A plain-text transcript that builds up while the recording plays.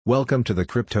Welcome to the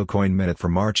Crypto Coin Minute for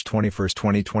March 21,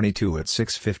 2022 at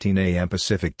 6:15 a.m.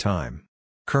 Pacific Time.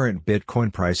 Current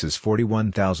Bitcoin price is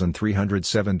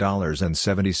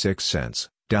 $41,307.76,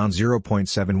 down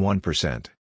 0.71%.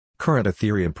 Current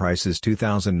Ethereum price is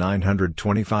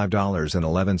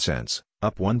 $2,925.11,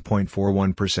 up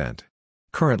 1.41%.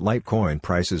 Current Litecoin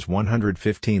price is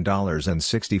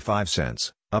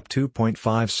 $115.65, up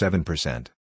 2.57%.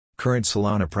 Current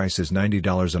Solana price is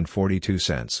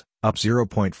 $90.42, up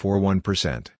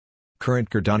 0.41%. Current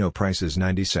Cardano price is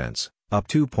 90 cents, up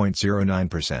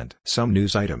 2.09%. Some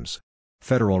news items.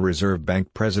 Federal Reserve Bank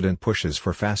President pushes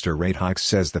for faster rate hikes,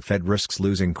 says the Fed risks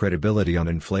losing credibility on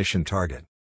inflation target.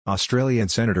 Australian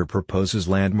Senator proposes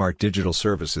landmark Digital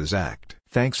Services Act.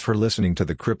 Thanks for listening to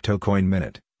the Crypto Coin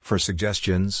Minute. For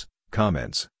suggestions,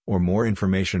 comments, or more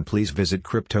information, please visit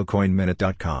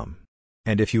cryptocoinminute.com.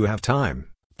 And if you have time,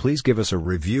 please give us a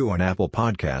review on Apple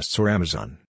Podcasts or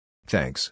Amazon. Thanks.